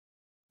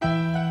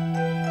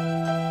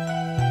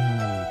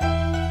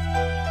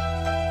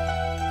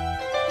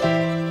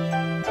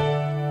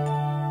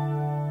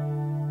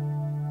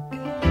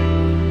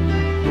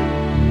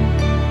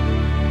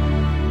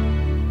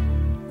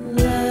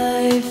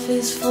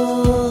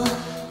full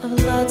of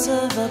lots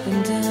of up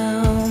and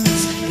downs,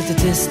 but the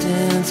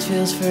distance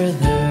feels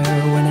further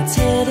when it's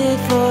headed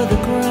for the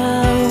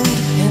ground.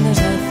 And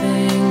there's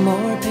nothing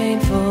more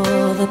painful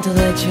than to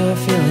let your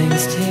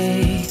feelings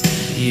take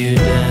you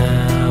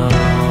down.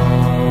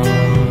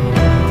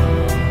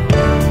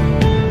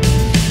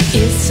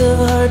 It's so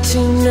hard to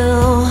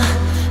know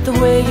the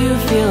way you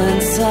feel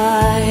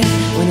inside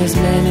when there's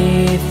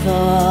many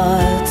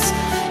thoughts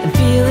and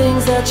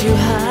feelings that you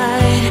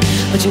hide.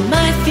 But you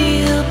might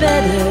feel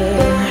better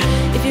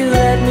if you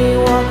let me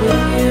walk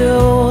with you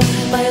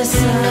by your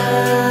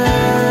side.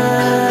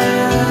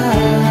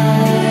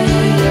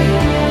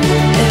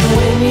 And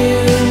when you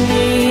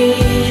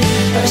need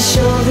a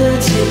shoulder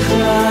to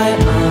cry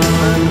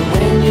on,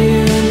 when you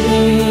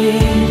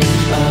need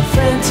a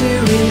friend to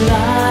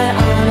rely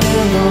on,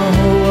 when the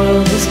whole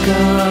world is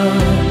gone,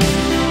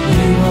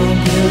 you won't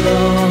be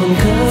alone,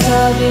 'cause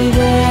I'll be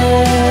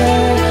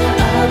there.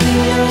 I'll be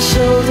your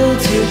shoulder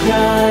to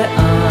cry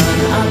on.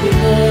 I'll be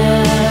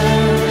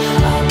there.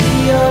 I'll be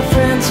your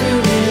friend to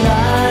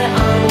rely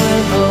on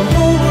when the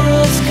whole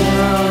world's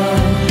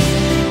gone.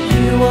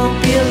 You won't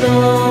be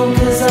alone,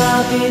 'cause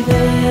I'll be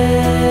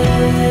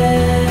there.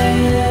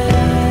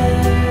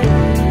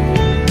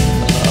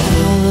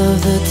 All of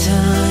the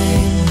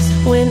times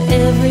when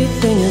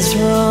everything is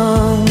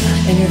wrong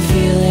and you're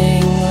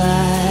feeling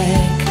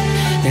like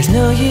there's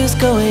no use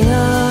going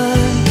on,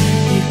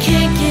 you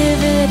can't give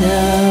it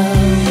up.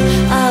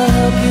 I'll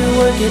help you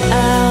work it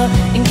out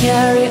and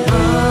carry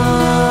on.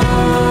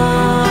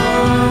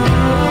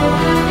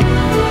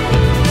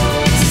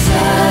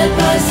 Side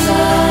by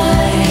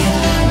side,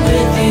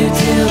 with you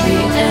till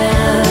the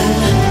end.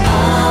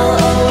 I'll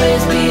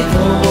always be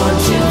the one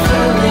to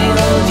firmly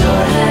hold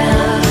your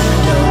hand.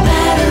 No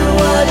matter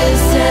what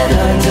is said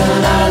or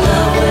done, our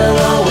love will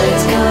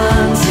always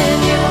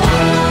continue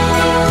on.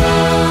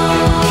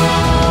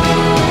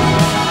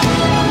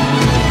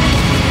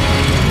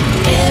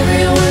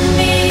 Everyone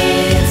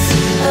needs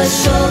a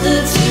shoulder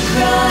to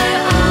cry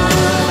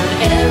on.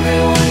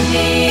 Everyone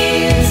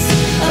needs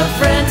a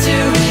friend to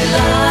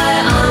rely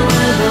on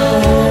when the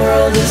whole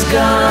world is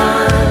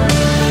gone.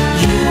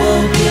 You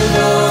won't be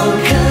alone,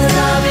 'cause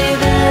I'll be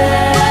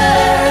there.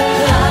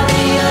 I'll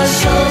be your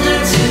shoulder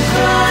to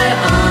cry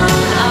on.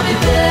 I'll be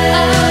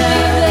there.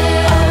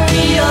 I'll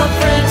be your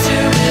friend to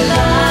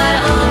rely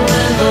on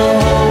when the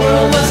whole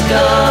world was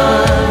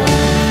gone.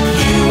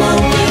 You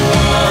won't be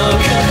alone,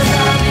 'cause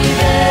I'll be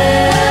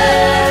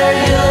there.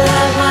 You'll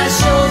have my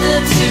shoulder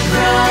to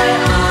cry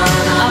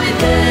on. I'll be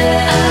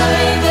there. I'll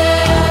be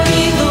there. I'll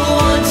be the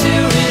one to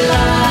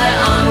rely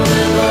on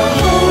when the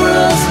whole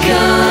world's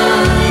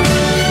gone.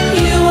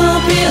 You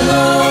won't be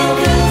alone,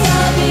 'cause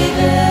I'll be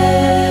there.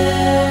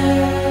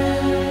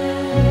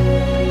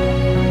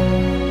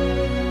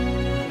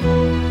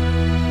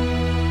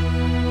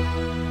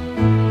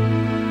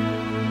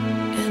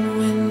 And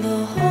when the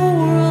whole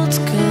world's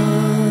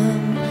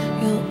gone,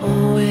 you'll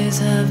always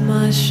have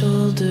my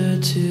shoulder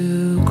to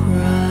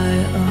cry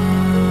on.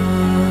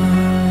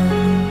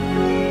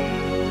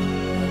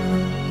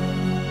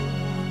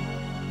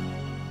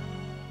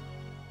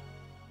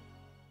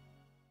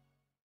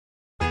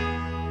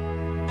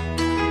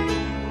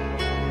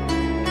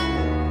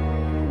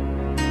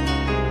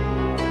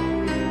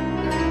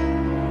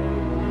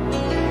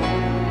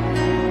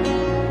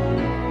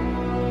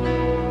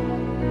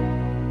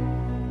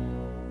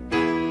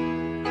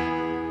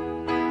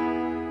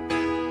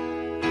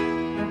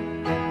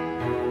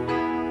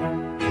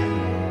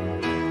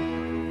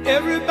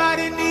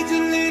 Everybody needs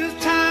a little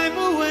time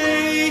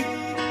away,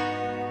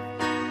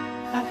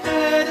 I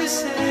heard her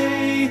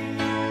say,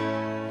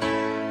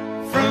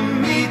 from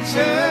each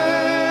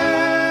other.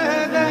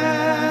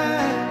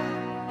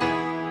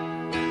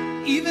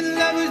 Even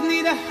lovers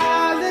need a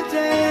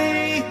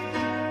holiday,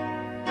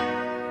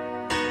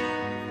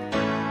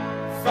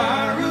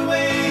 far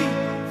away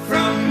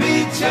from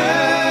each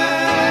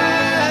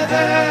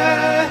other.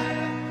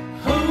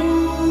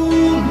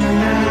 Oh,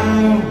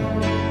 now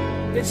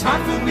it's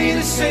hard for me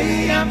to say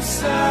I'm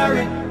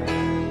sorry.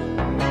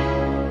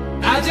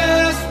 I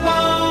just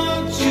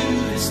want you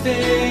to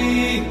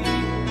stay.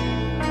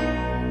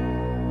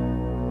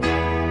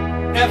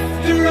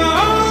 After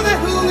all that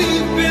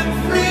we've been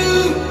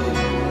through,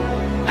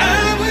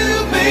 I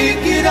will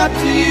make it up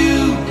to you.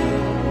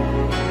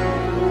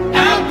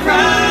 I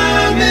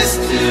promise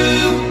to.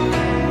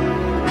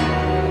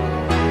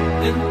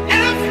 And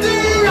after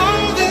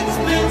all that's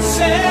been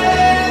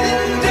said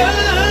and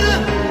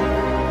done,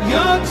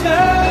 you're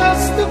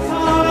just a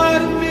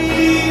part of me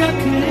I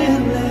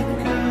can't let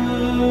go.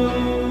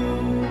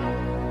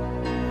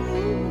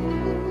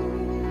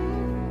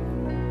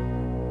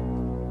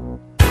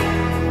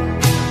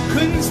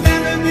 Couldn't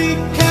stand to be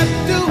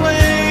kept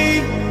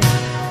away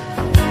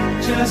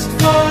just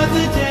for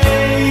the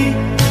day.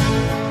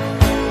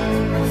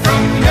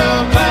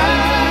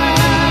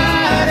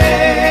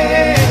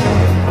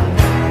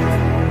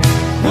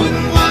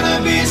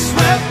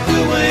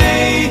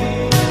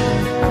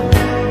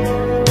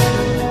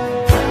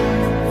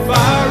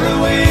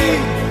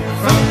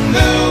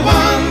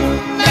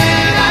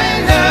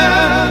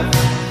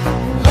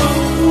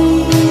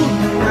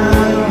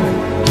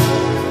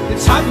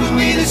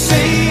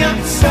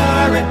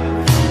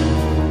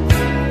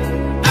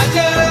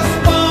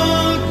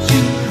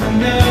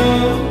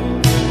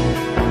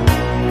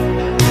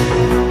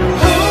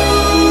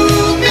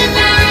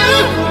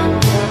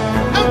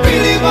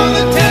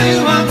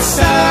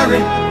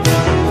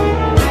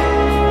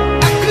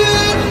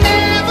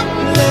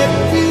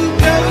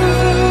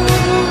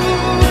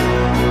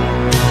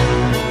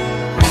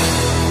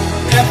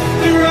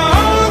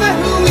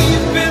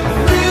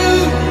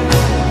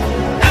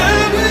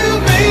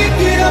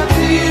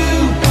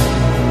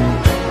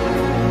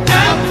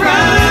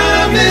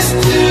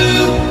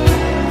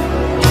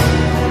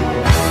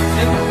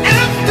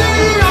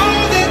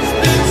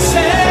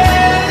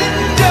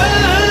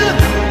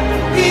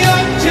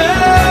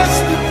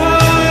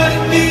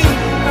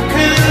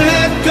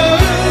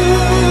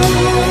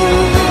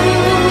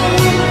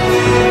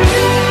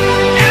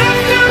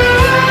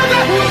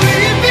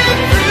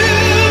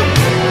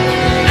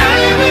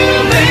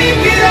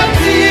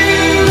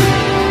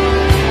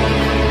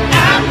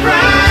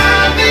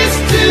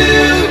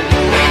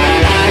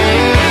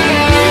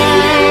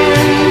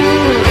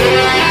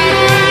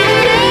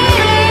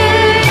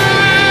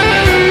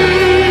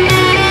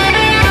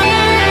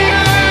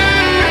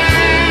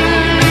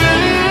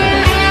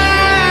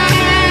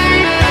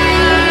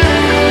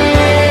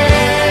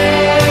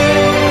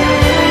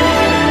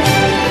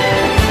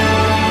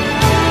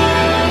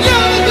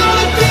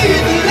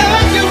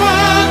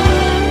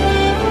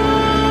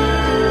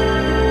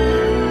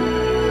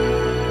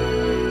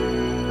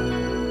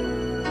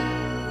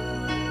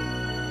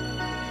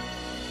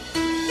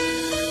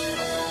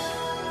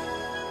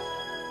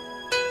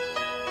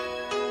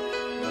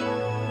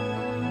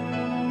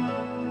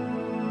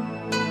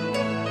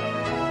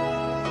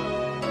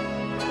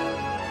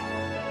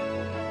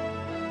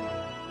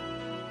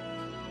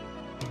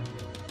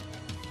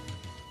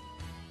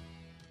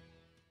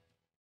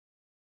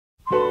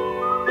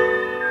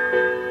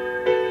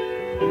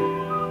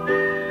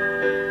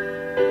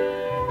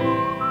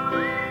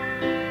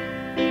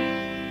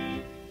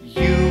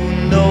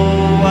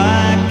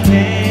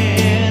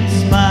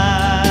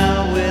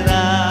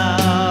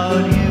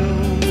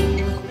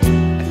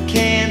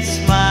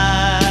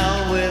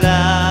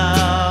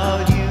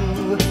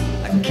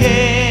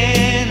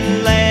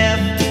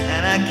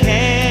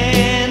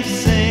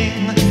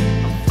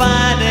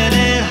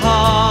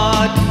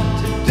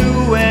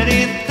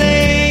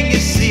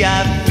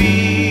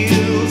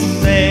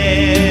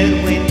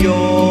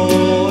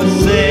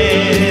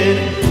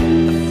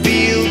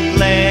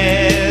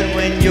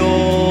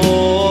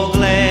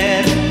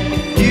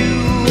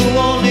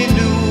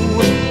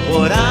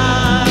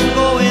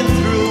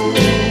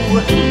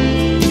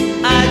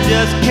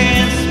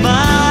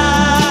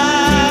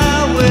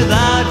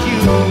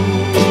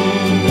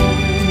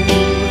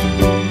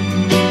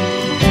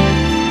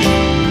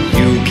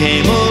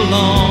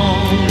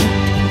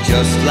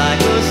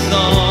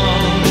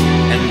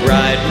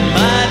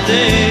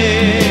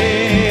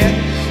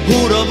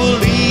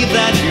 believe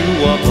that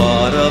you are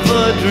part of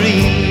a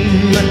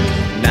dream.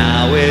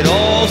 Now it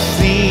all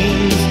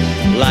seems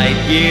light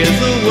years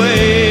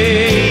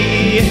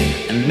away,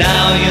 and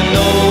now you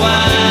know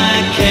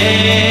I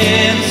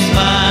can't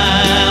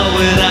smile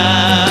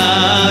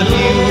without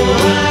you.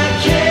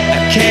 I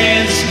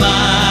can't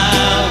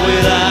smile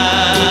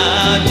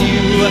without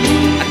you.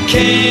 I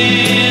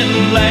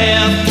can't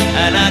laugh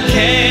and I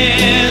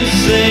can't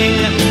sing.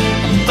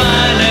 I'm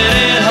finding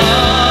it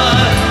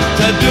hard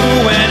to do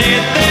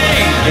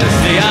anything. You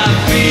see, I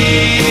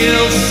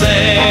feel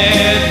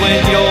sad when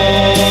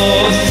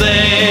you're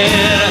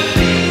sad.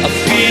 I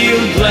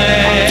feel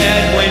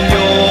glad when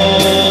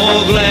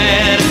you're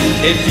glad.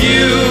 If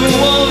you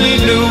only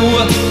knew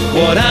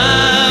what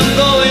I'm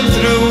going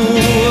through,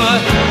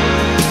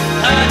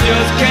 I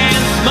just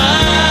can't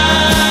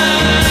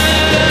smile.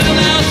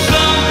 Now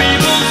some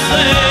people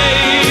say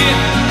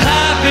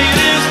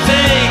happiness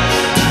takes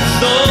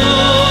so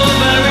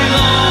very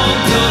long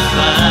to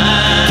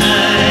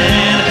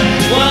find.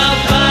 Well, I'm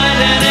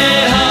finding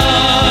it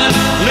hard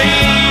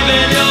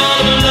leaving your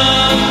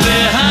love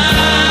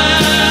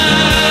behind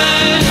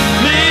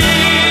me.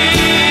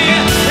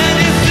 And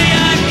you see,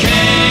 I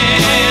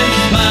can't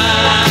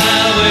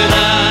smile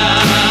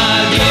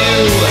without you.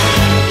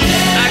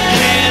 I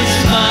can't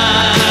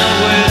smile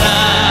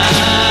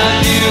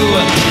without you.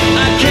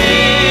 I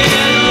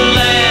can't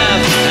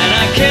laugh and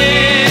I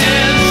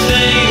can't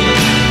sing.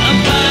 I'm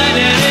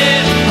finding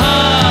it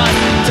hard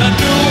to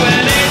do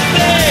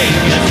anything.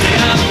 You see,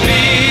 I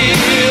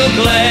feel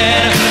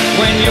glad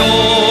when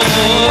you're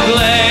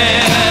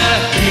glad.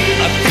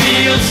 I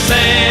feel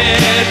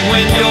sad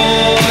when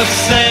you're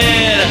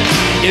sad.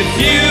 If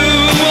you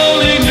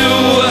only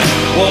knew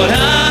what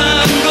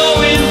I'm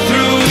going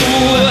through,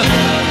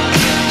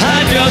 I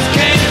just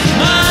can't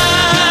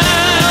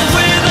smile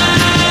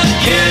without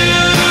you.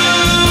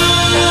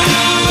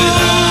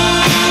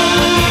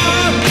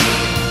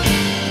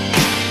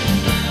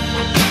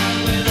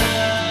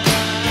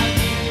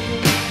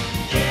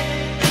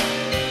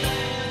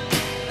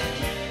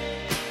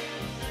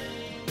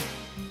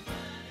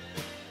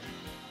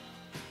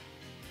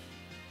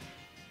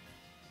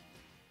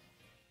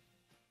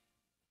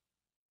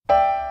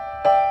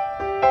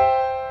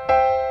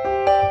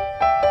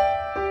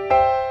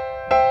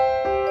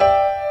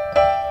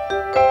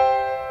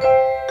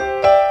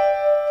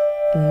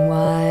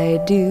 Why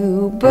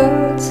do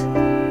birds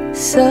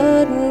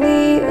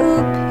suddenly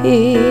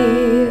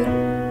appear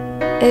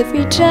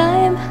every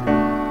time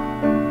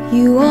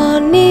you are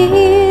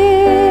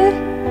near?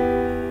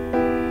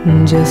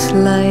 Just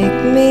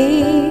like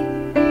me,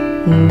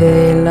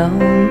 they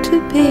long to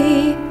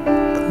be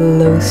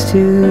close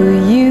to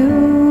you.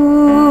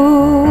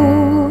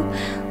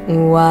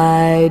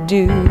 Why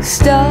do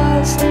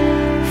stars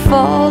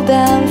fall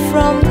down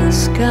from the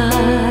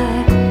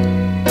sky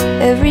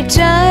every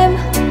time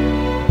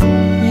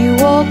you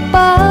walk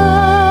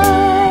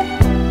by?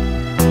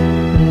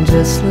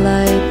 Just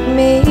like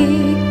me,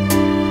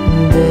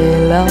 they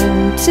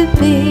long to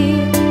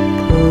be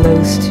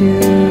close to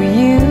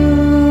you.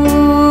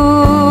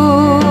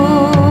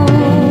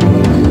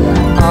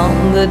 On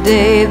the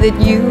day that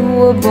you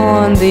were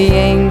born, the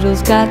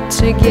angels got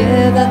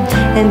together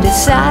and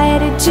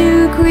decided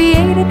to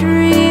create a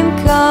dream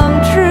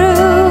come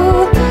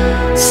true.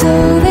 So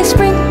they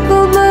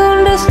sprinkled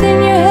moon dust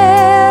in your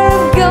hair,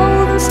 of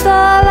golden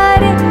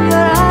starlight in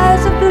your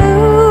eyes of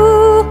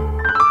blue.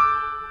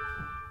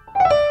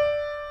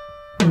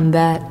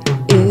 That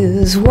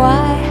is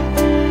why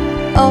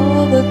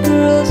all the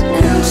girls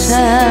in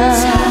town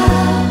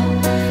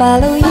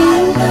follow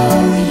you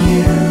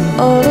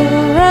all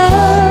around.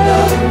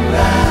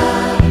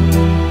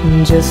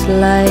 Just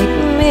like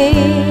me,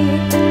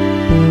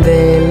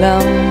 they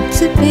long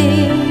to be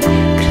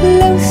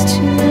close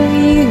to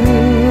you.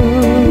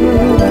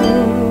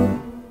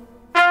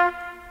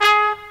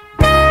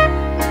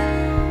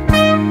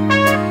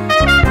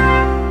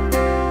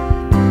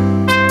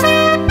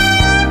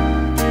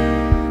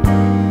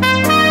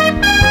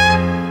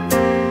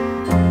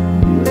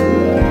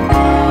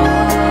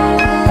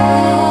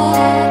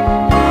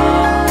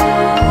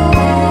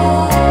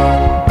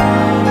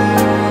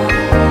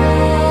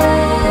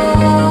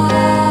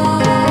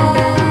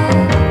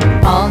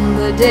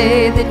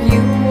 Day that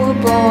you were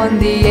born,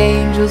 the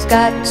angels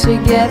got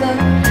together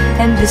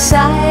and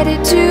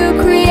decided to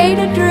create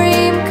a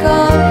dream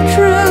come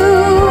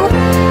true.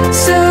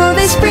 So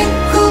they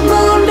sprinkled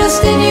moon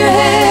dust in your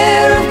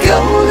hair, of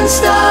golden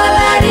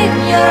starlight in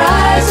your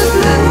eyes of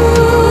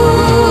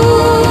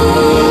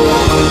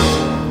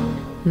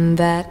blue.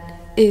 That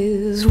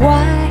is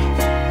why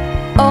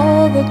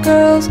all the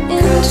girls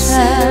in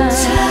town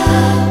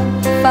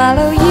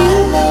follow you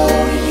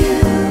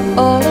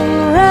all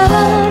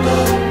around.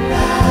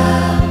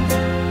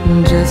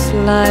 Just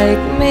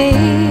like me,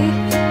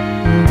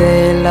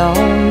 they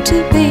long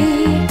to be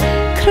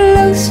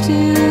close to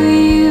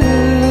you.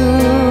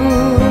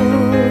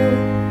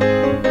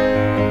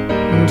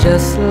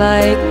 Just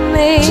like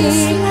me,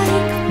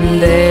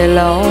 they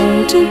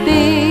long to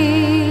be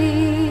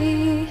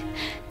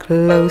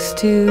close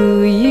to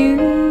you.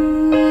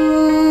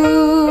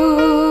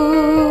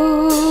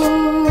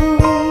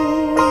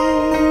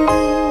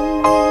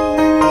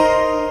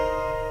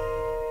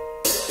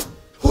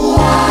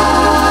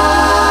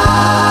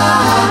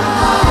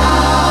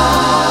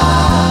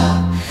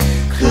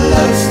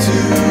 to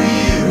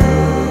you.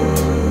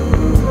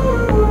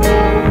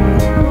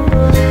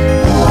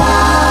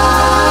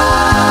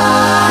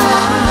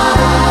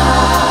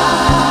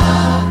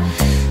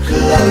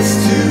 Close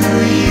to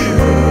you.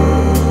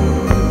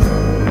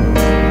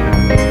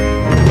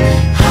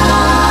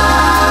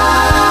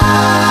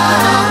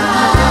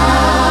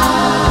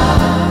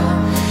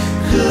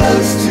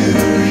 Close to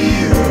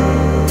you.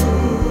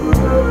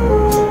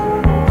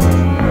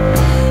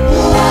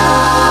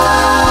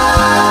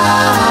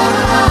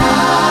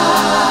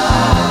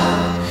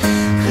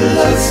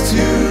 Close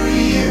to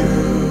you.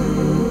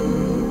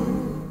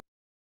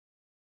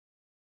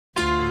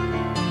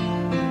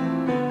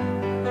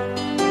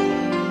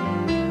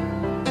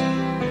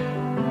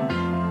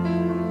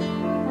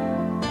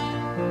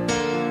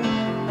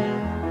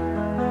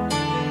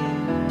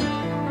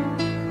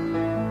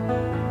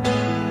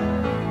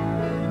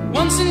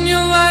 Once in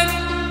your life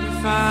you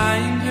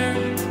find her,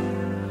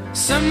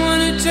 someone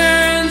who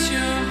turns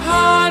your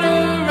heart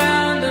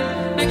around,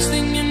 and next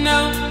thing you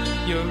know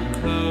you're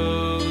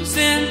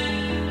closing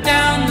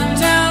down the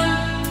town.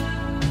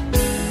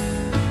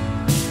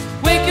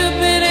 Wake up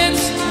and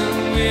it's still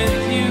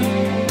with you,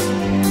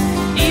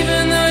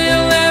 even though you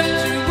left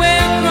your way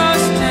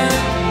across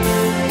town.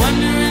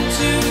 Wondering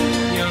to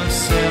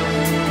yourself,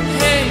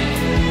 hey,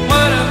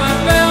 what have I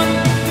found?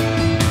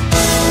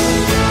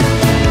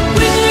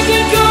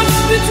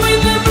 Between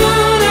the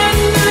moon and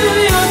New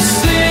York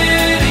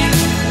City,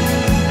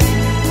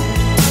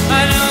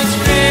 I know it's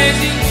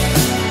crazy,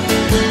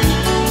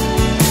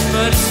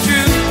 but it's true.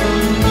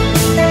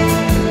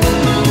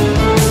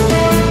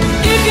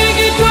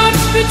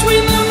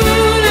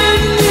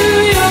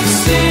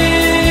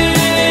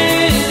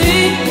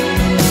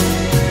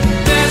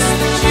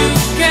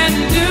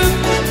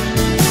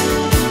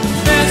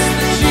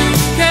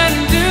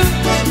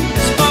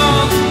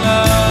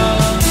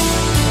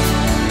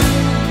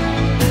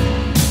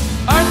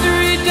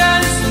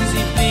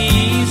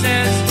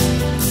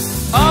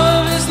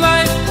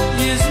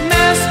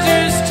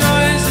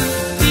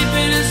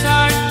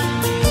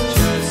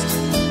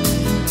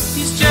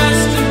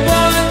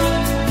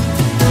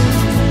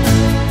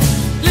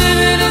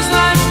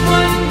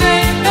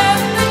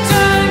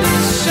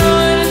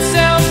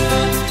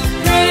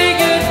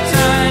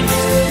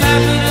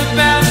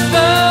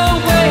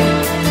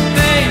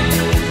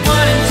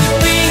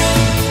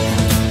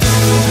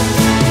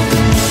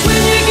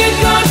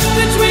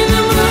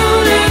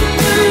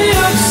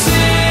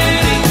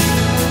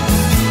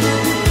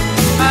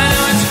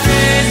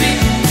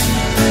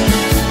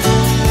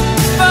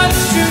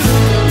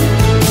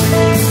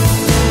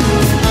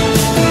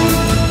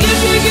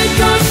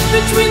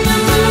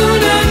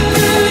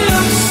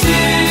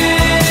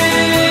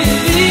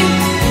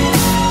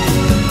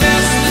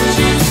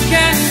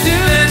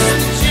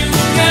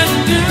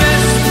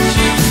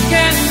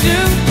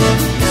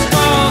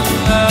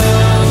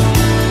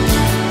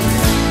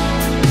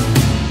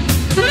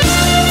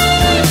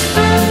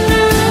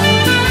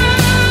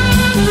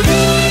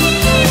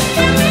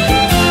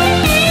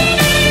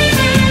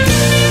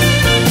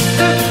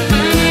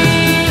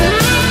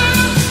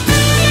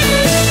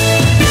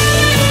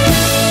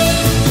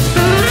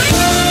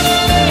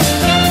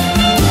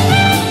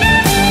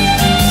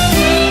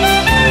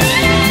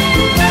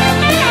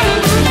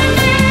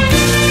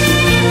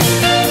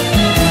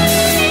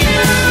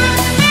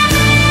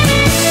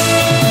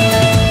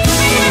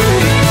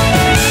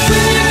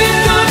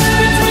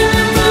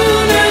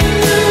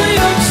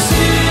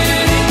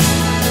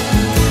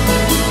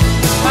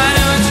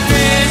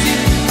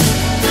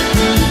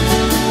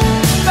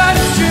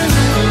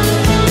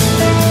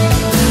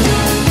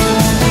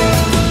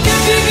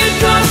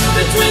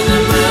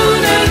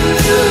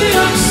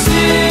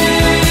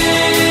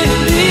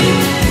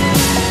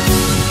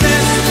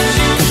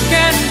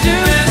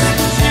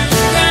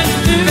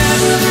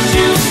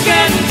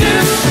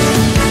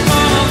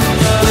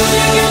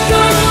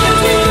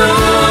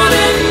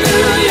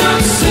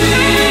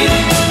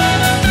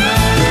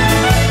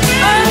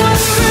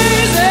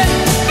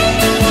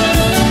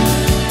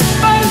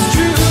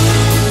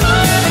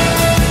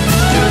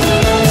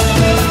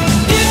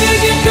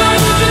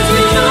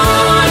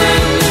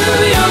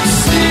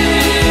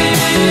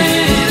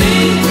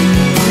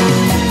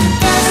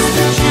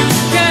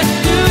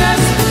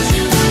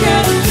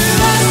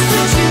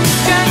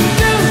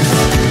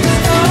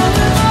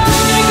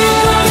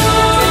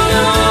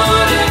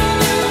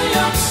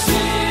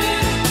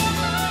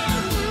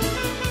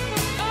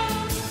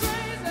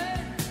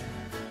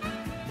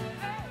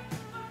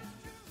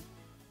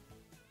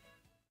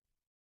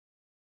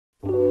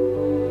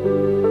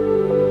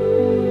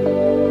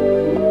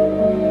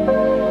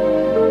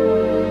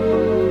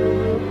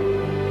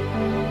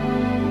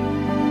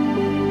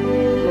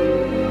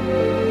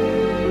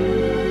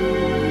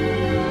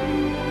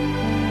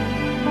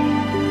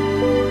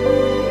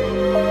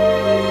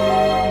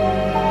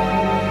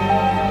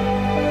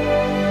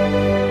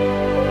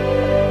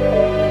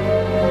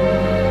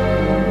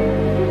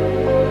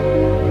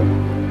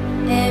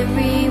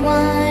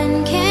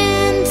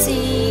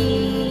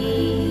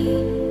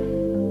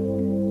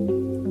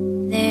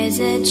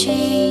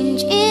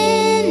 change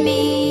in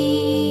me.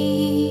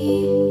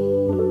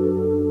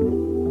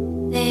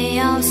 They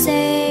all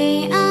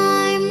say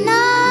I'm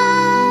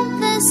not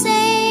the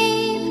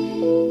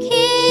same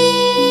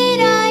kid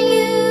I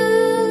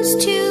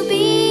used to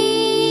be.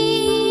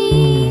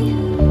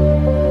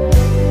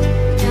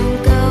 Don't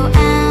go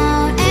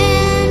out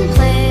and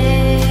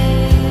play.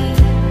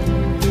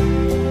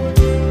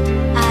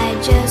 I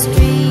just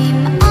dream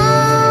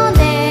all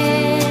day.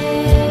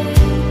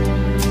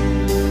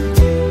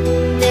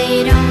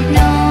 They don't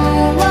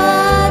know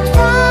what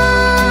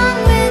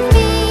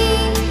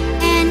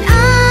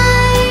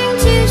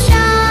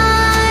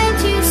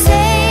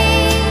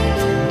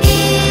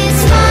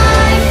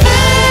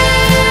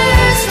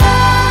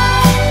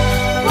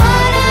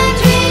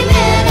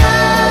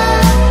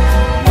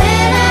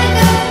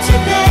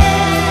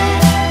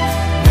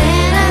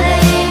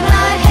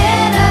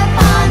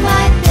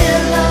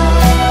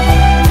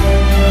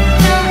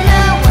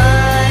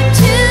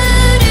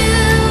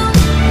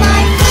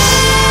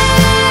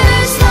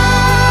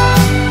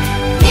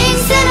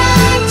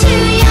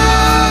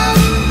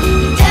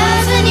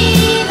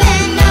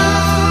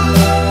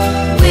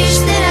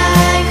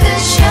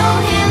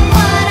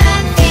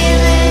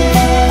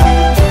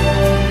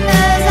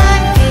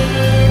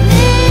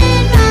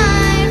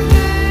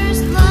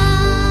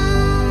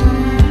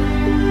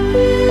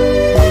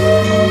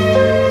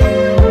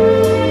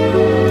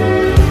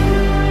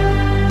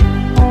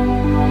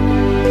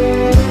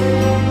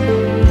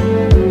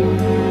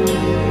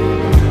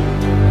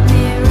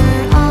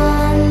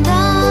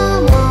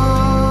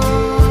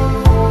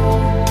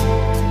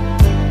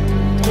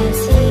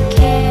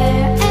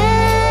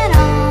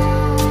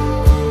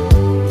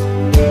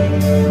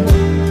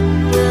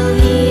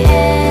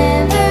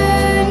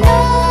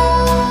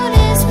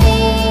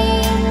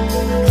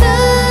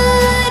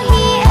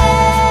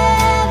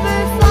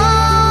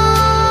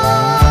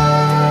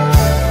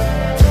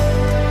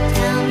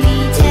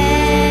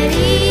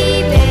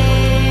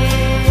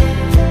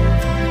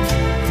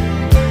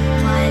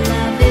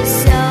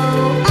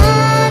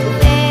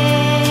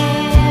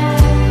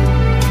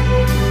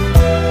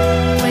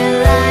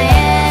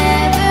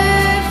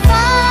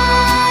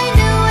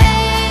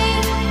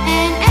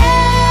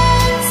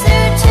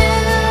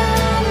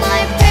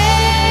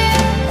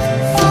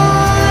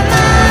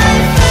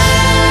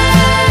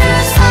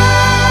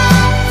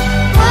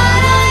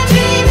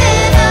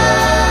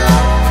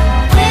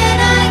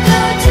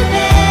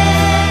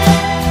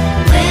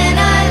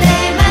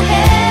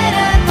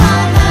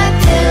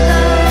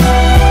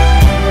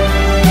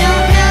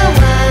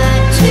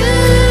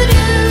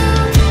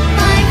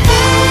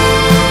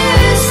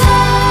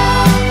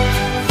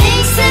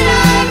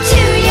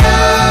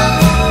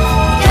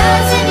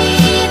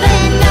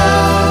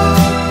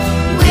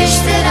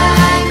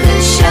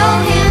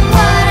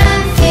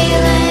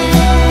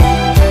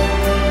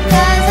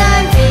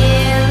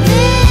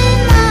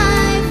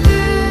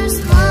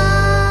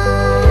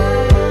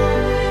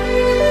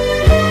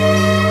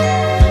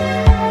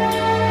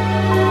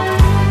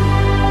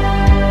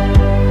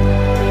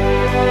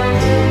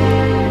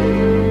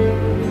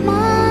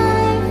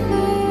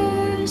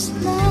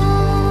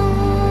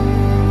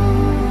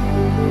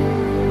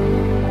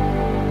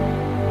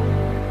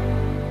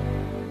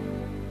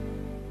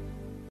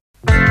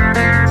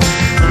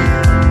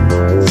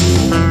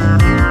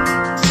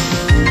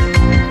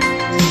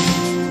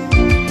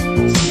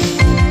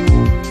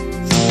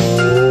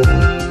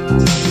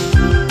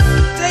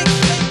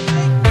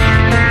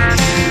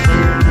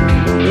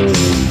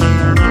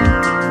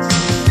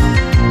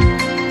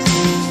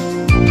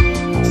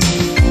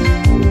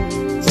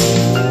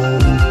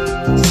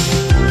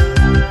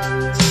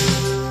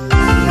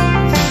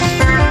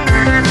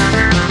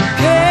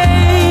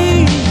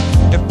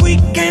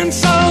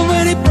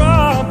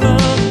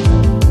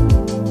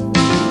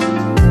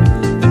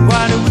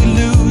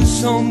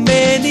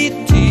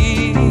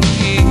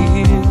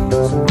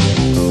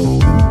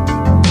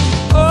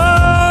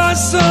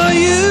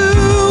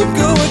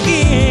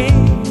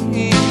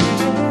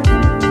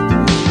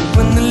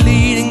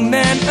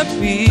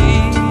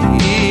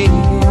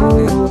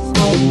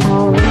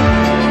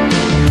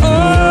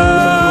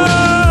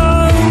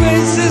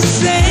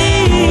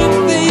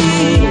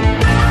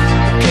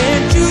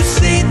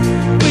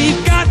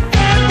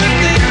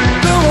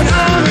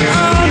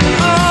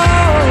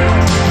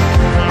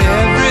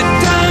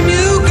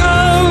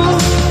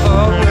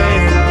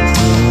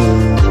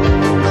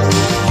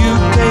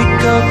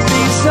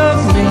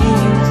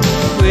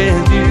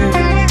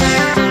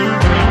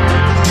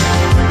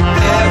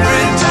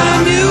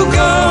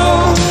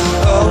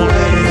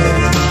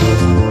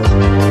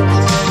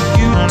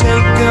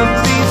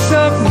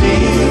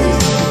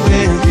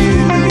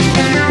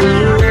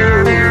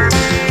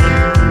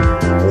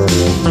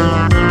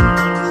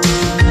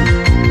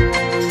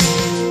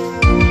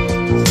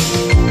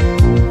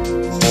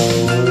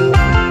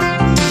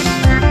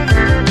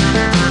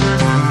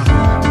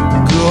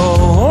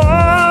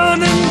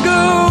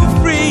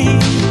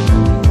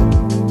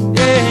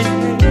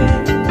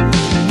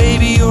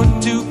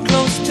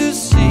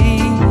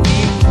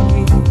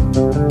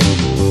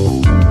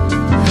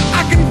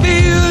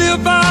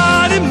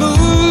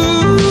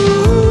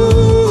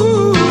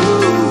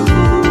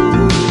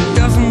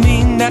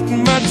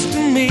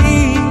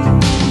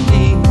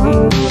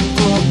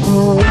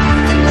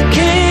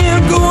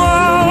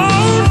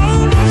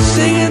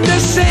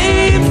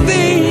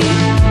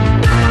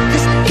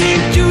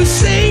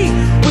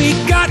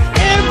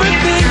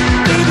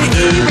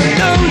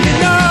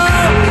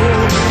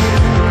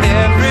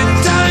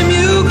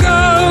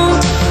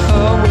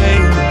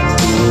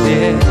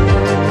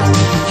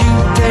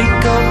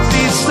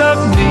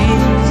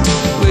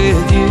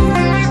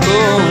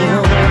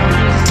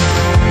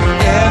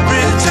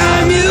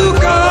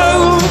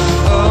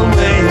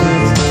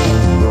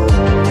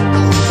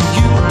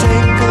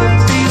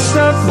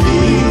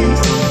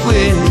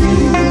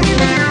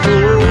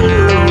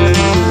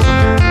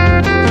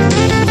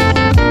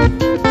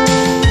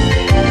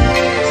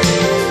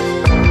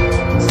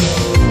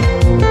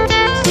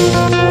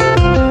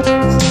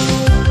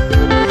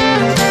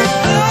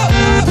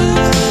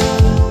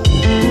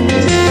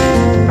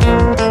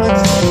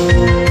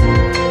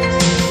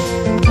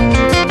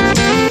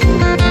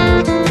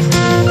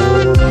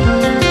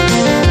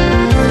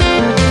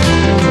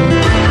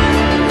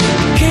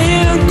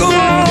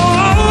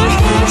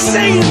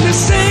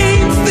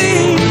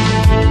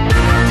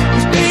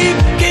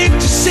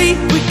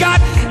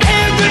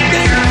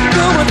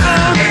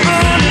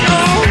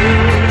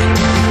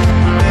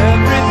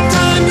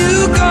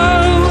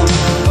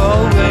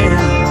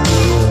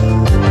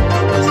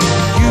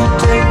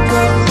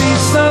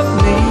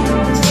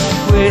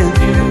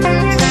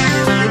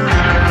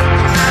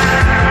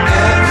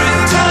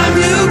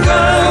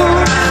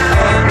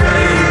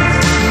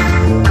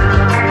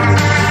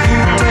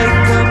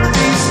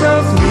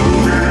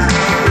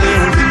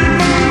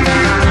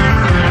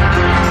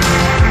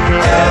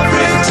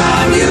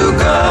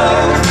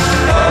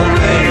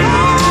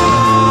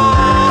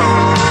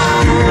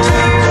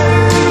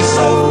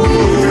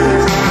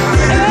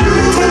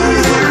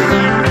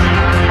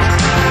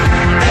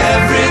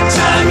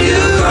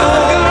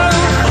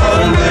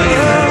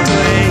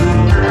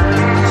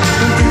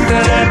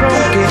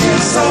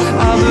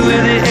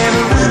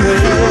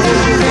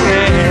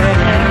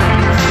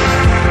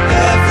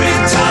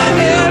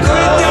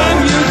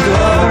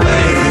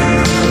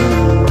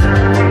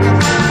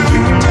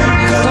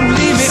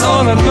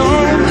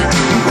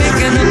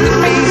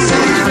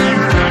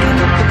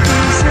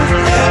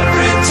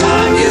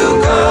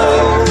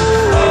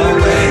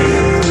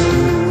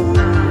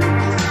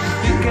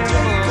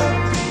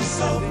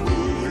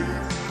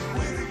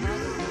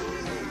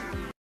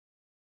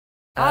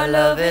Our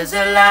love is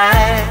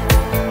alive,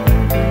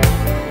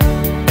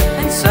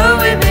 and so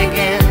we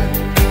begin,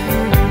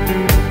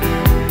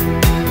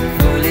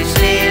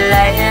 foolishly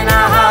laying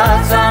our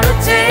hearts on the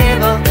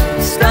table,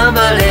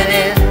 stumbling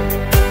in.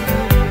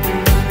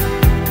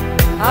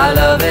 Our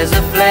love is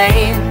a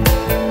flame,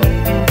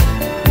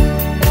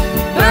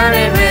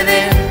 burning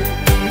within.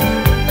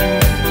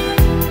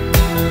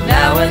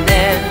 Now and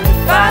then,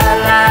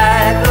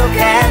 firelight will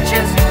catch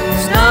us,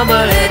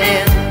 stumbling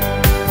in.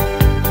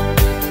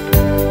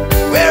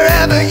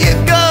 Wherever you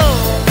go,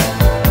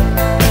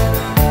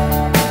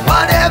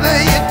 whatever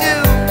you do,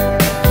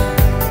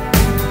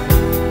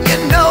 you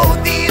know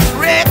these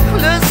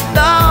reckless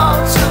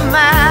thoughts of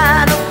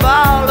mine are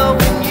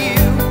following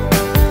you.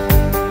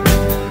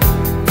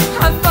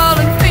 I'm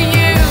falling for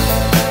you,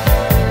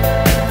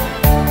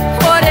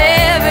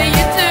 whatever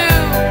you do.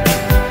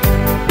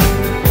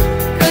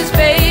 'Cause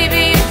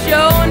baby, you've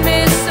shown me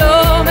so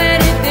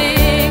many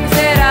things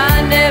that I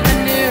never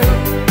knew.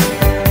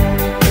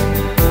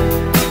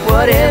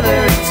 Whatever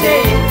it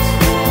takes,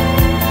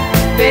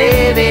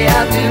 baby,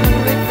 I'll do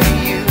it for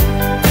you.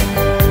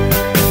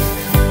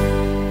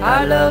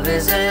 Our love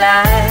is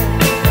alive,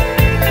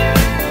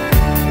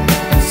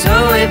 and so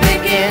we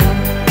begin,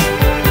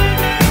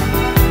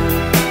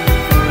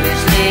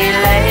 foolishly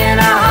laying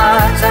our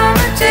hearts on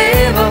the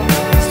table,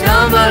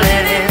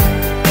 stumbling in.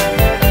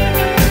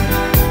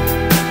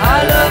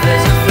 Our love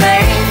is a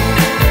flame,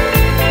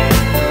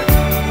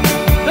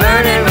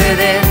 burning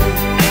within.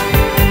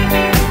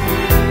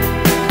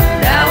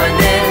 Now and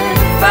then,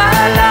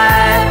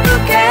 firelight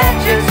will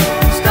catch us,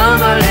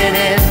 stumbling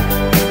in.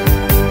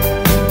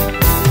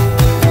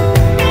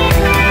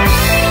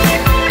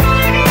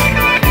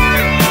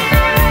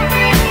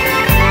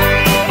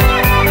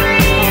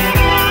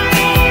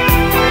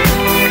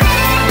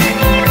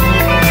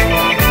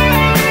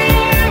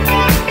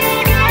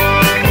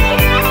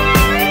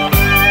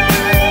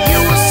 You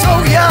were so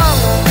young,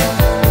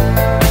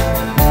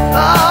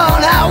 oh,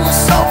 and I was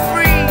so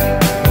free.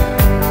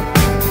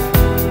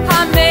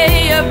 I may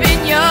have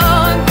been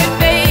young, but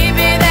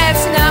baby,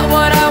 that's not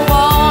what I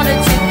wanted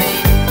to be.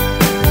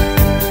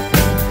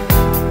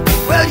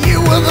 Well, you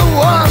were the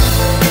one.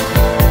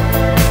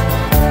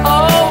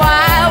 Oh,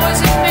 why was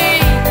it me?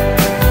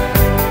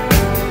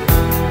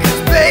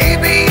 'Cause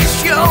baby, you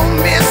showed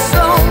me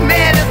so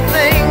many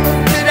things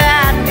that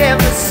I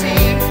never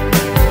see.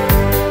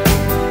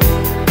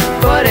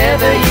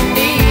 Whatever you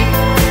need,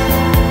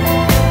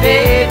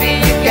 baby,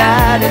 you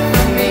got it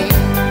for me.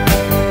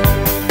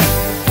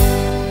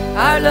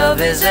 Our love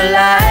is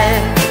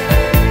alive,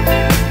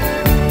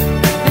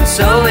 and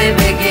so we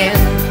begin,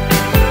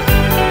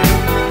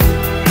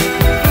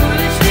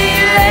 foolishly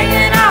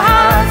laying our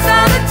hearts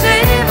on the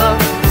table,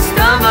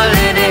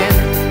 stumbling in.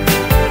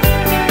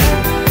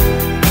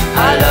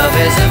 Our love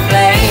is a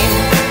flame,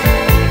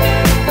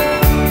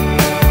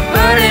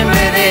 burning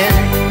within.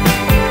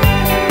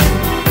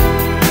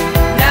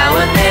 Now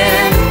and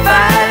then,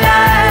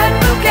 firelight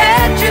will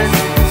catch us,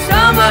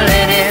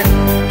 stumbling in.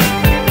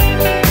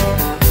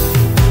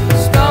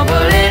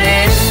 Stumbling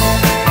in.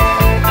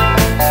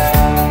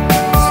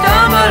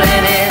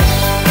 Stumbling in.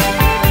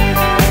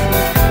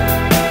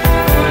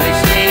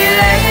 Foolishly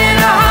laying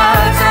our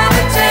hearts on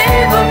the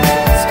table,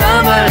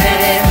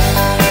 stumbling in.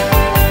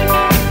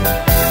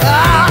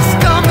 Ah,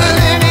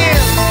 stumbling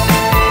in.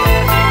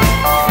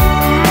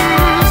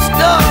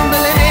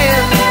 Stumbling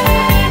in.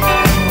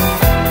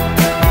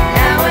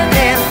 Now and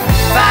then,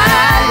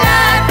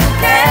 firelight will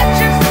catch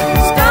us,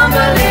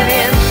 stumbling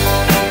in.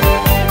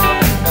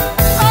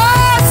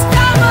 Oh,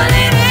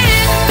 stumbling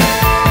in.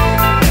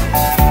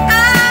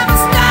 I'm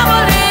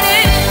stumbling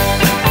in.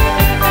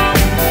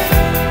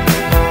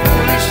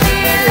 Foolishly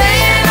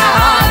laying our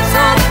hearts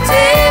on the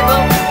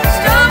table,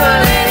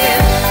 stumbling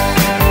in.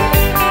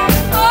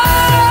 Oh,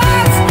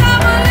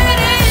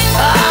 stumbling in.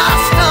 Ah,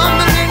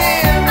 stumbling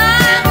in.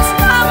 I'm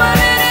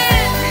stumbling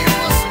in. We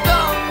were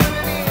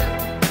stumbling in.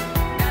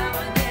 Now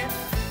and then,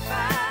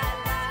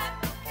 firelight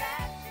will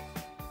catch us,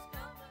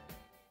 stumbling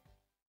in.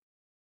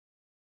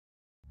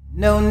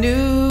 No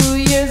New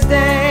Year's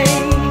Day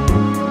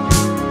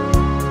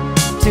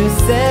to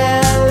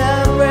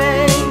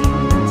celebrate.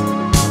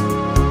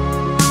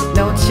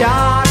 No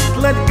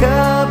chocolate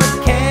covered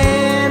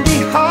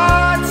candy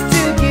hearts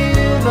to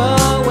give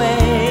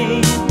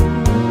away.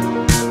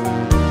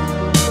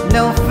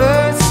 No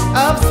first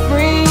of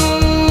spring,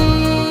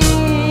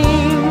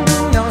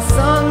 no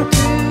song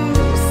to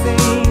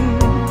sing.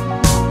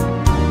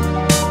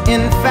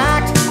 In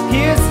fact,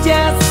 here's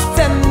just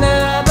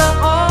another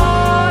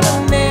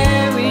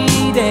ordinary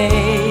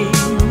day.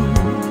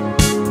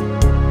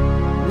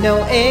 No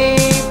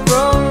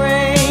April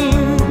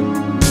rain,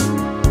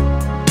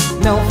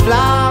 no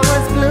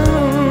flowers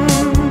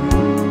bloom,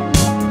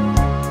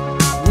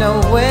 no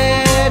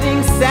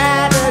wedding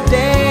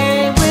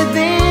Saturday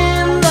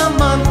within the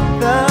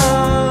month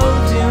of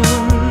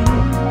June.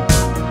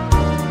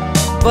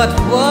 But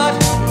what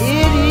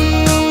it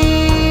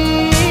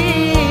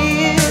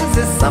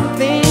is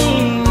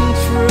something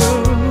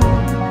true,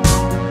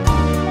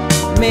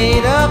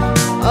 made up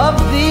of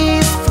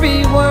these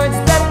three words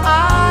that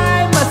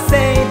I must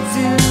say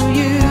to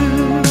you.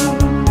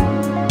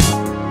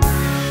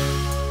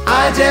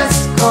 I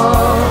just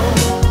called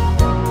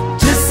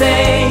to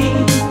say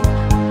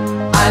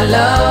I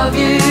love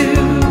you.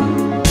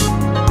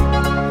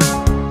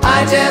 I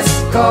just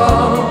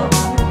called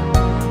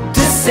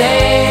to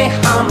say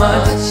how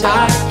much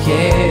I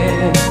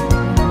care.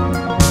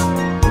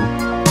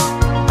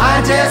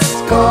 I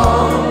just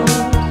called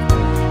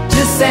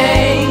to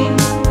say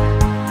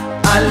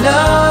I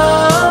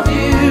love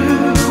you,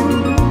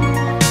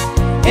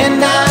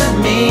 and I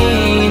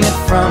mean it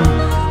from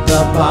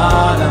the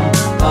bottom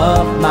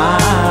of my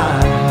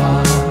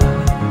heart.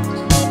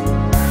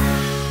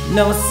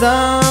 No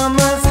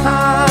summer's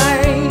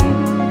high,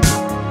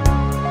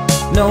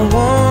 no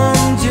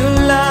warm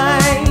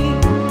July,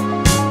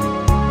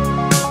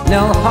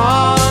 no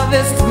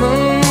harvest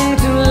moon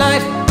to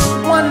light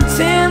one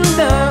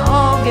tender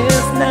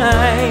August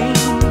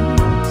night,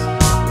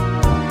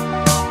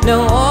 no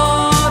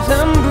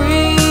autumn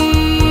breeze,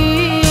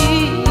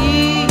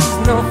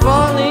 no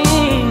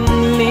falling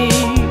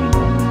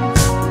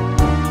leaves,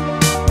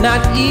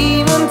 not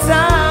even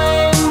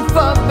time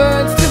for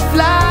birds to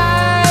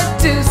fly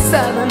to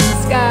southern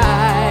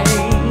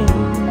skies,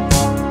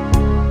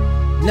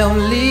 no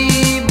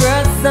Libra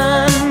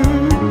sun,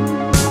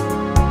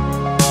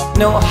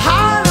 no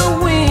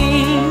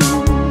Halloween,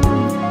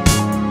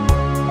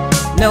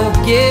 no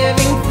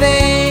giving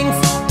thanks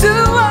to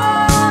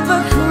all the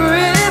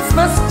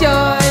Christmas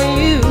joy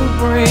you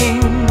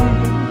bring.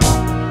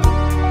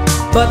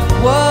 But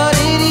what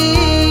it is,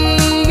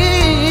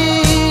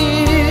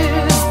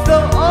 so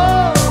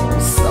oh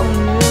so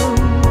new,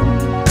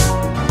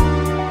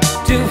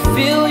 to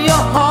fill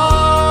your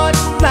heart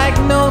like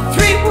no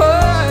three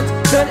words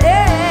could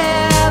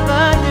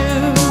ever do.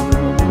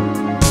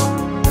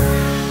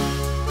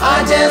 I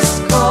just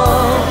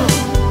called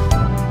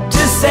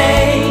to say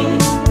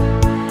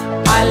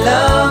I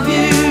love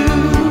you.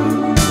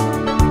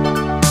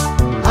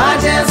 I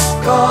just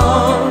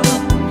called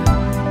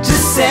to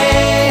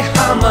say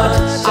how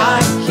much I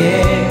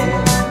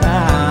care. I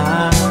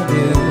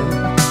do.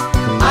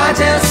 I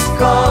just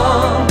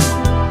called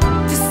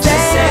to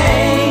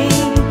say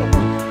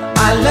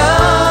I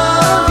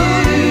love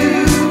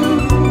you,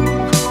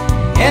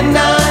 and I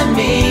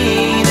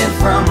mean it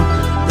from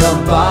the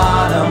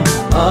bottom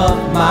of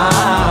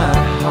my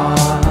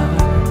heart.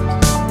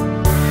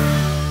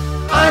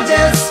 I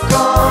just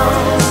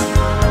called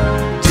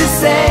to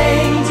say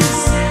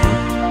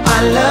I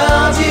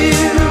love you.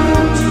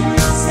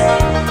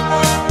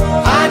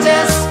 I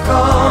just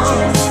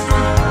called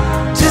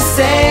to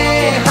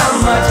say how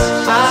much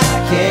I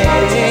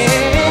care.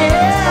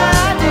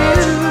 I do.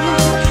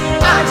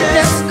 I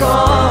just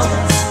called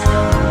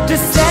to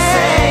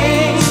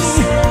say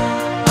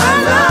I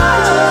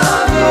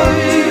love you,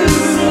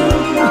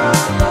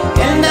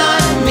 and I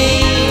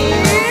mean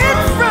it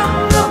from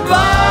the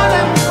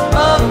bottom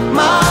of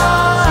my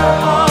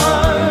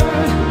heart,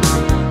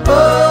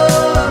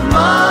 of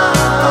my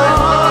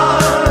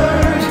heart,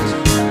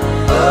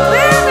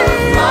 of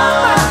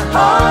my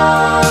heart.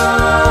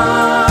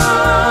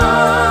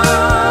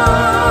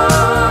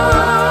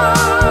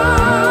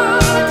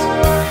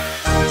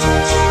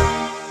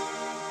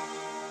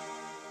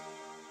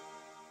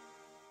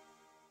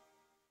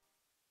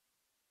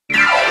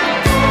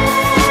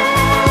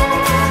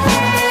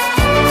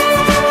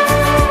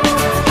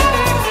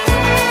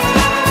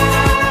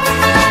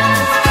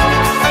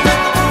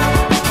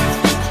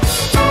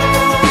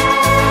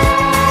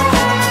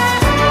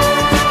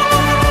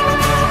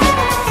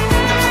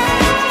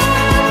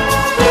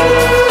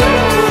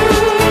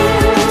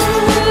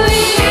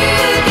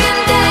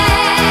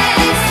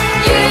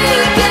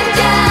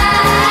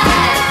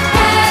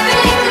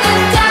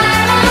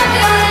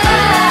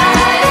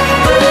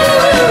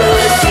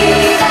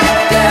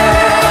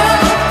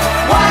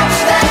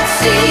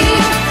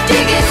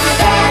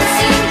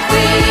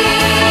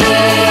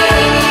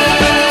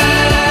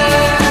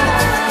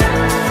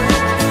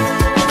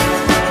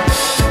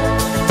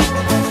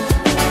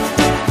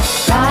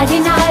 Friday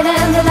night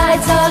and the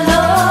lights are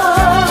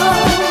low,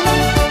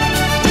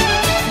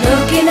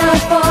 looking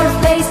out for a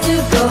place to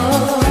go,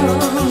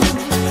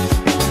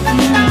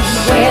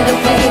 where they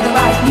play the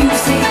right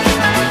music,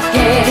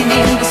 getting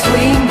in the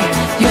swing.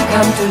 You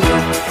come to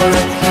look for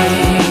a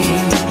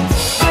king.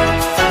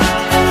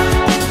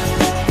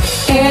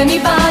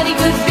 Anybody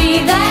could be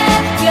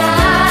that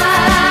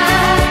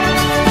guy.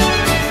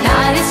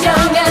 Night is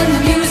young and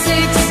the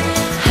music's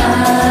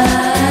high.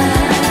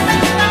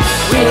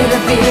 With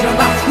a bit of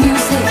rock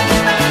music,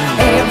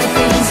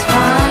 everything's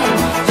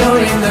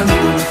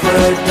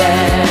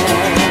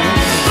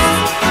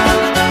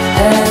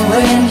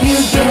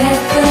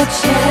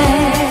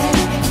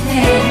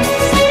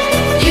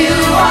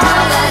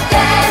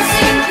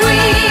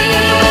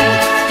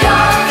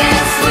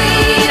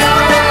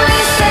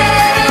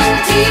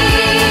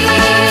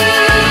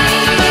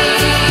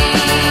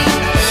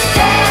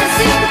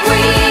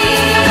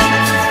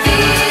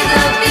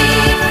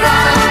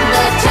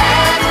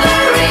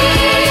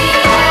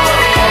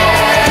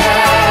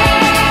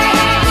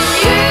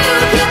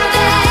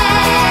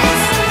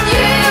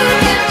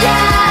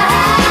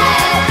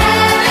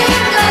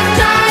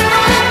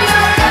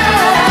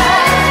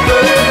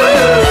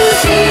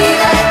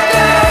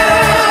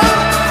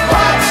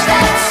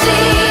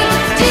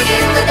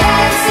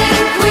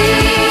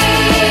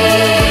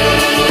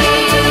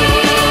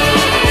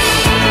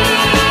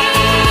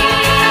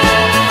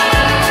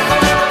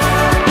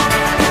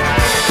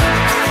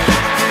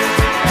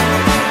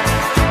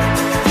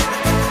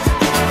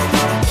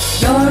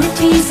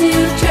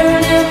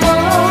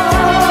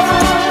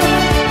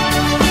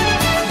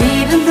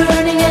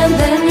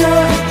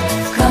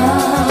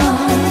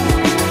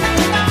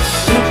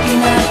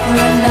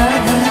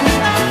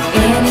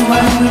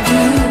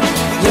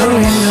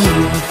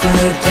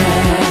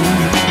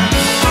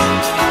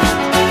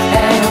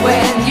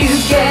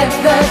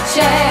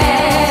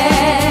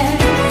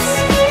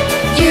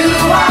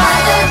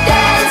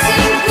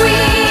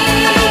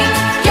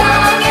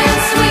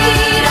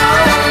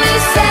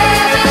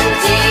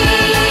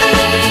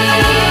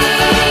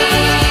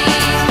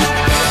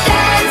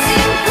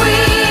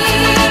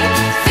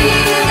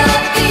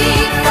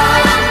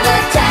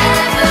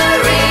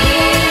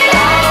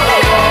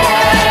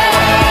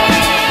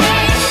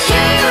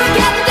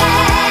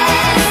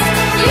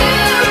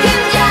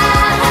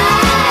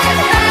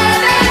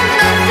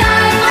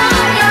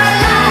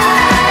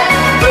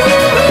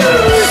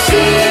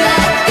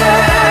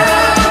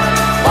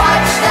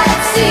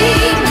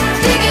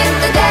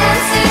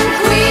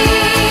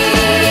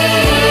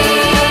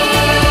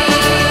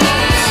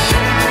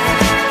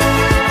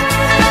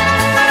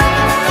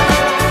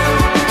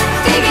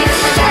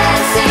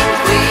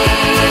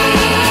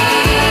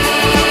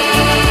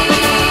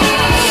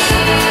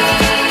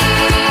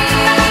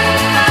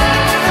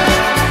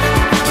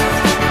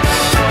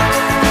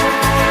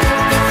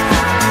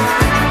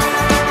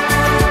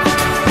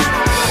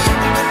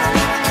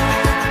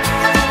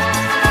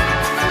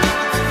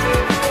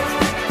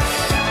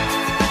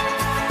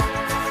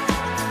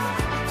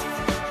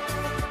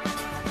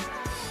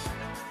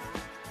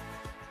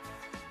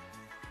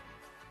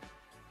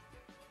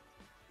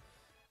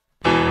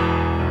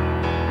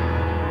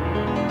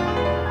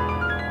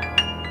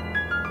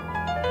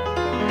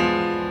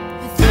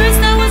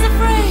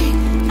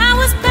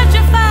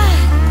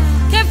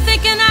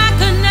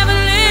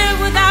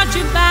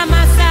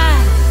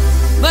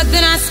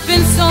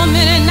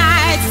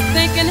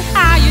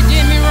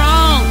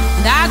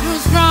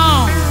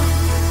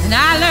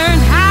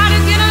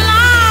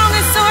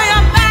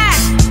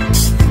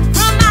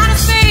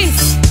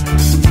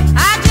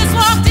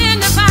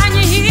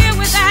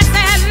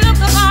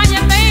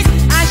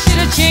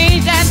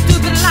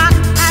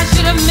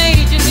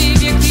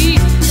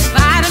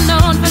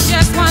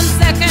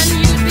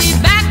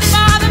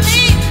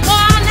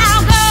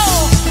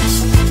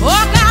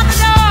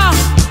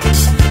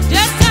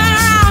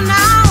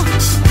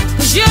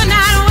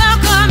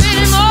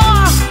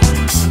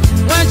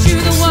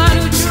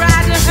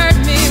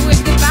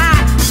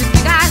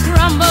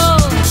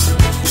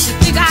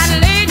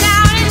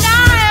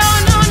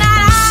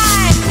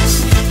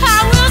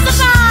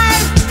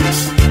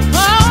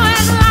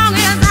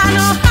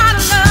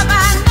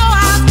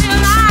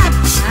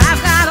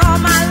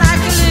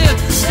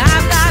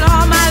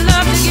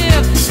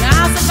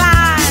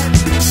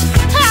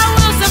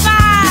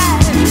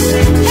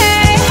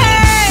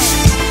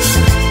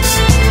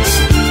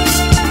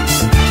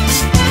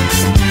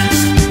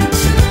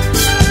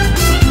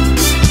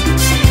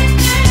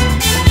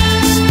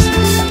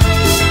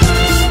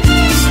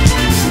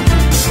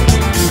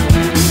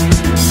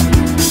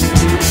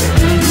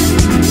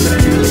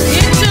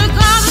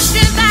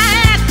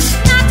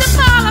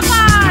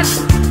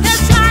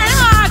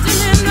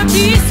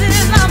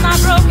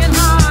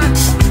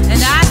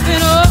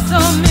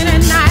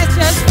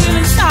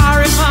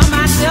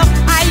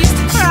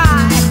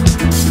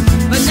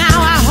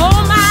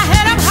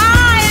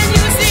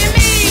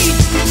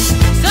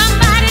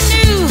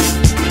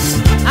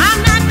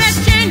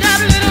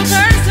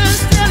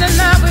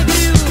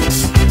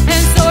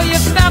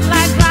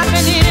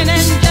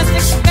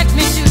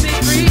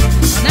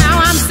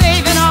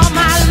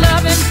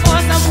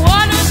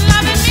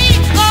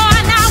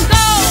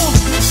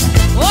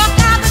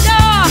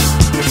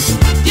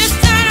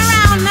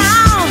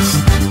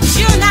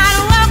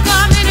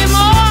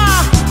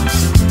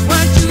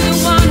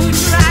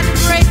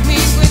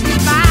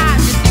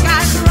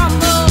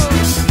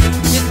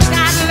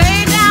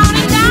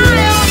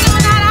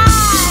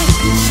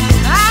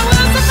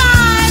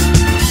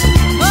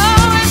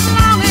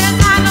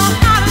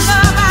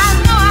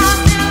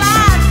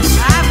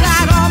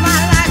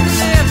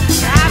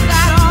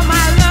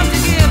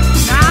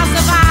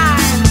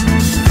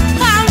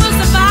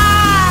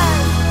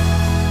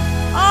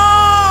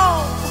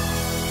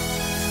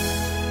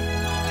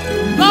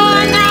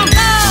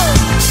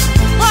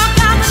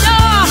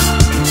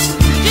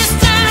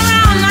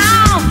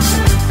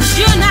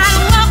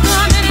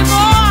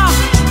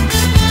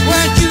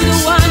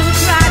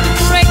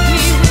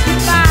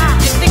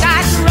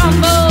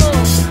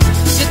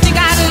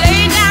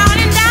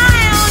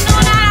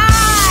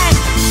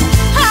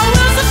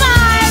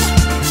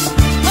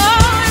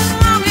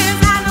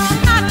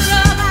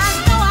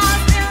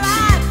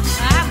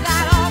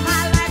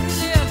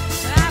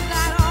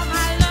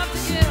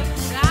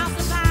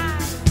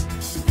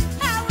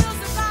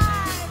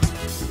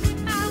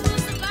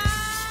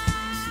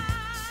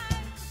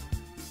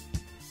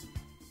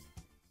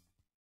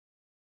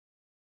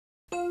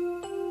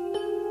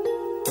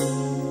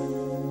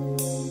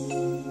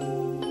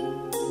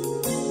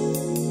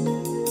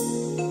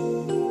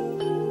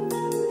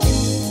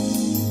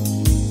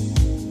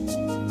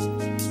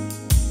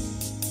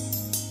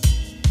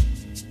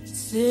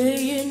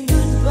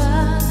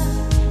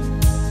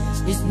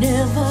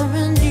never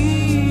an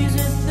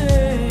easy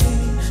thing,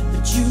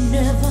 but you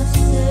never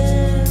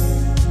said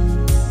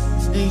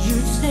that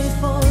you'd stay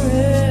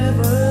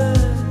forever.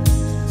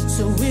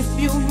 So if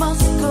you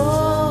must go,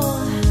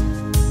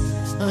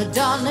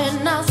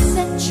 darling, I'll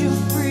set you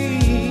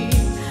free.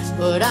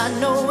 But I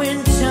know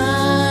in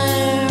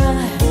time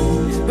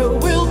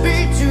we'll be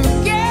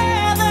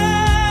together.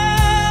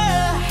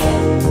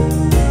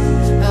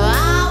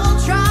 I will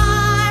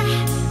try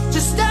to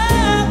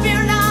stop you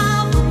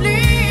now from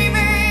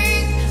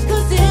leaving,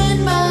 'cause in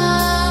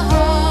my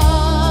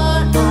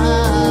heart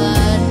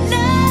I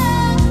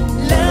know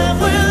love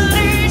will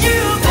lead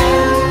you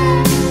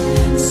back.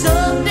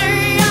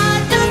 Someday I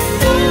just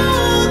know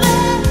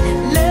that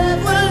love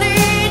will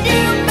lead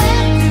you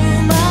back to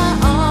my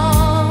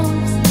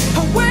arms,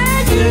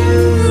 where you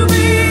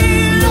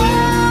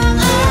belong.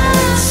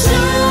 I'm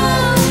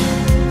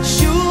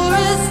sure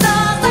as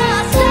stars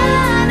are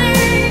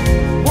shining,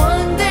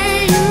 one day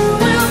you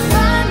will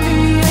find me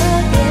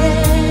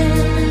again.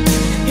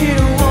 It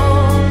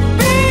won't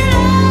be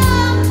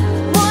long.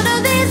 One of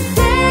these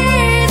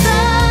days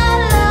our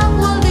love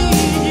will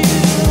lead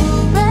you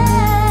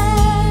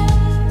back.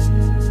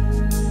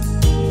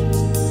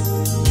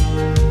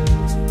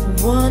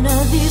 One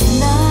of these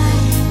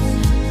nights,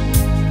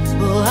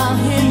 oh, I'll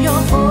hear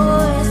your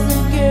voice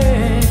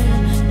again,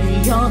 and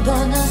you're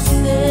gonna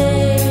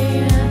say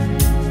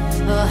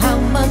how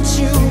much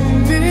you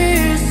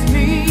miss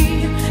me.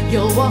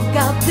 You'll walk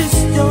out this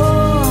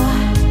door,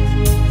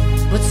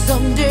 but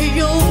someday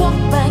you'll walk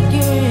back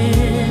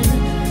in.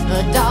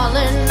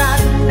 Darling, I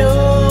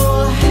know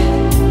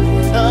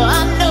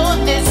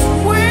this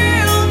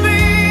will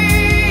be.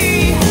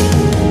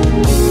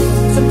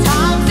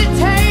 Sometimes it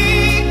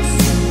takes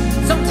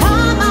some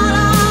time out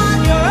on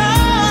your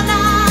own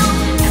now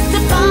to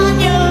find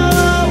your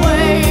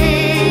way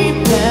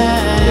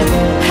back.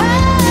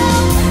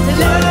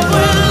 Love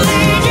will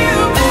lead you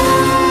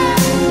back.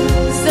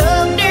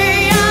 Someday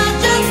I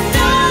just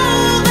know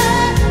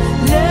that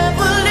love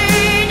will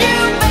lead you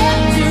back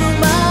to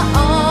my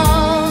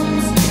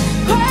arms,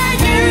 where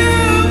you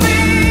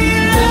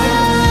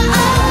belong.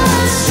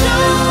 I'm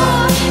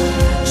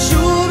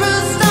sure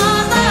as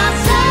stars are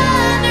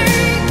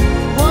shining,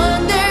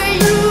 one day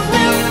you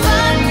will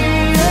find me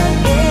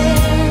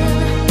again.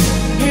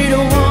 It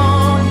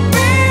won't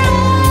be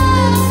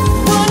long.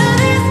 One of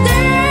these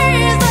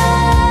days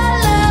our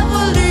love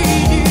will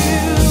lead you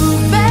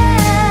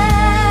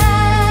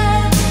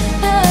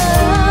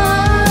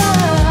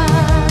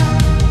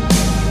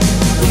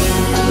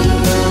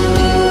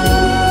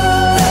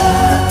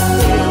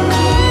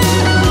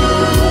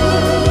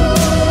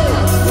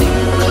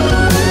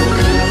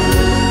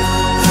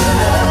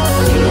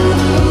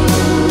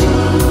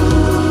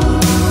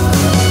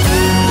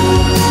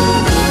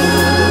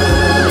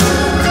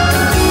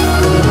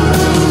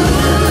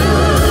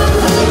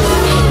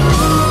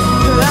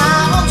I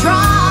will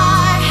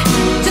try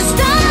to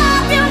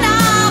stop you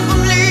now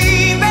from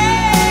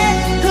leaving,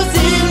 'cause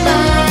in my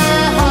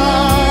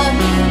heart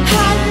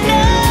I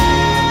know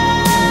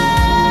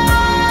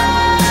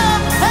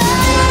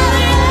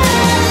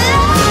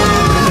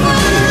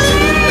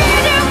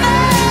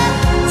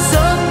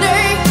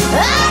someday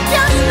I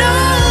just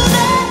know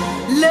that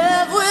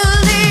love will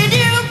lead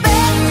you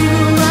back to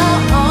my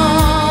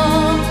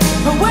arms,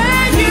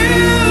 where you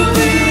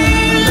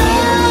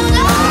belong.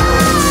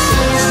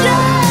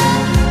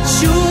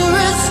 Sure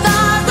as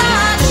stars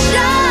are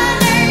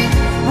shining,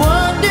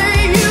 one day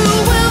you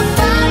will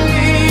find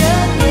me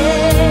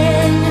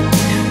again.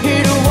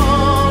 It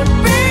won't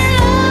be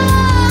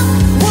long.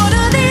 One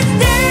of these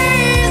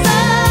days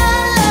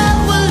our love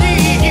will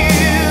lead you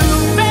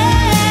back.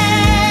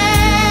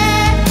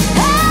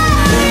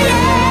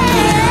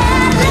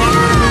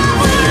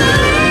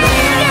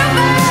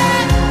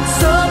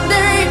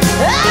 Someday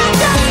I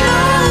just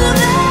know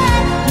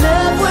that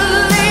love will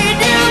lead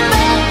you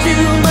back to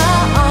my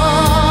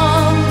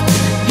arms.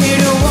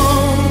 It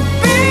won't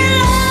be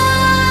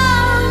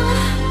long.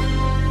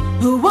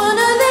 One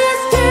of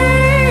these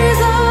days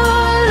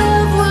our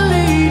love will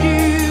lead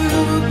you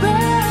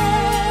back.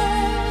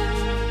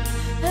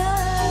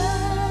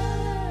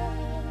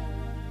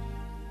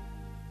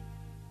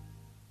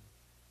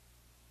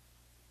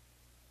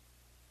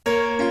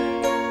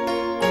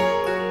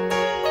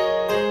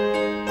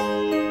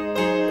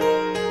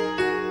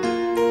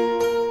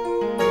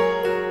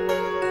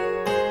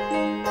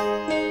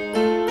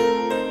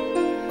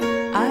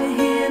 I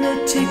hear the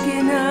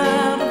ticking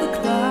of the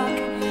clock.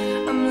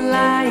 I'm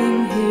lying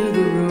here,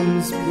 the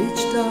room's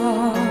pitch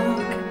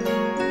dark.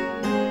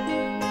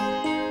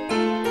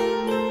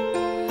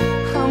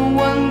 I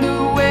wonder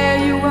where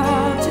you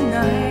are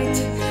tonight.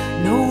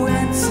 No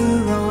answer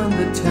on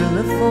the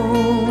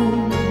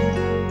telephone.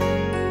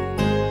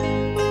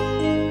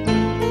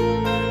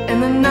 And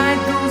the night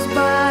goes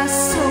by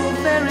so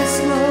very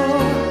slow.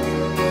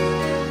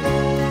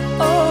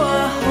 Oh,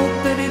 I hope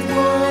that it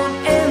won't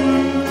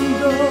end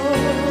though.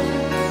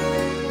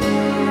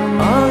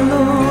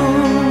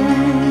 Alone.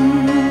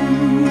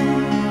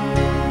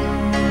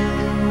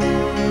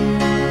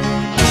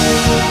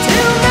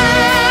 Till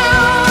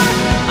now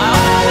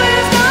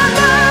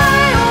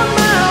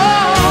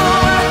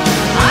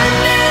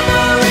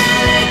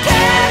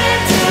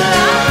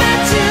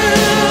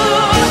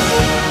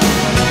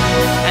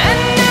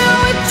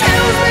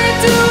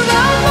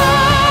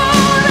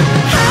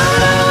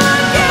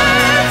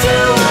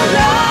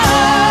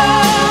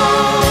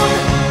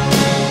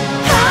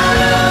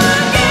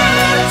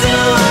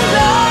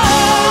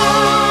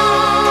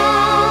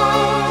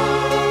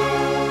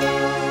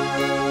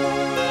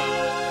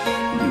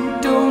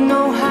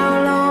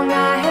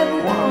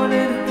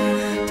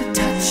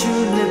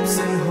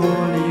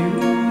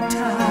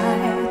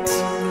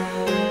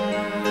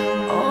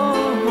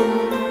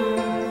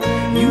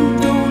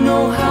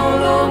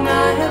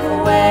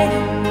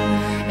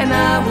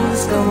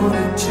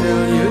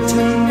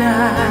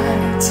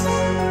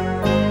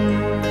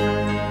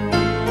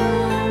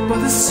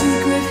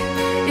secret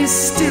is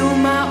still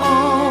my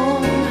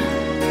own,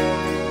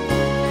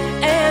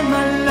 and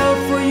my love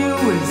for you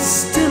is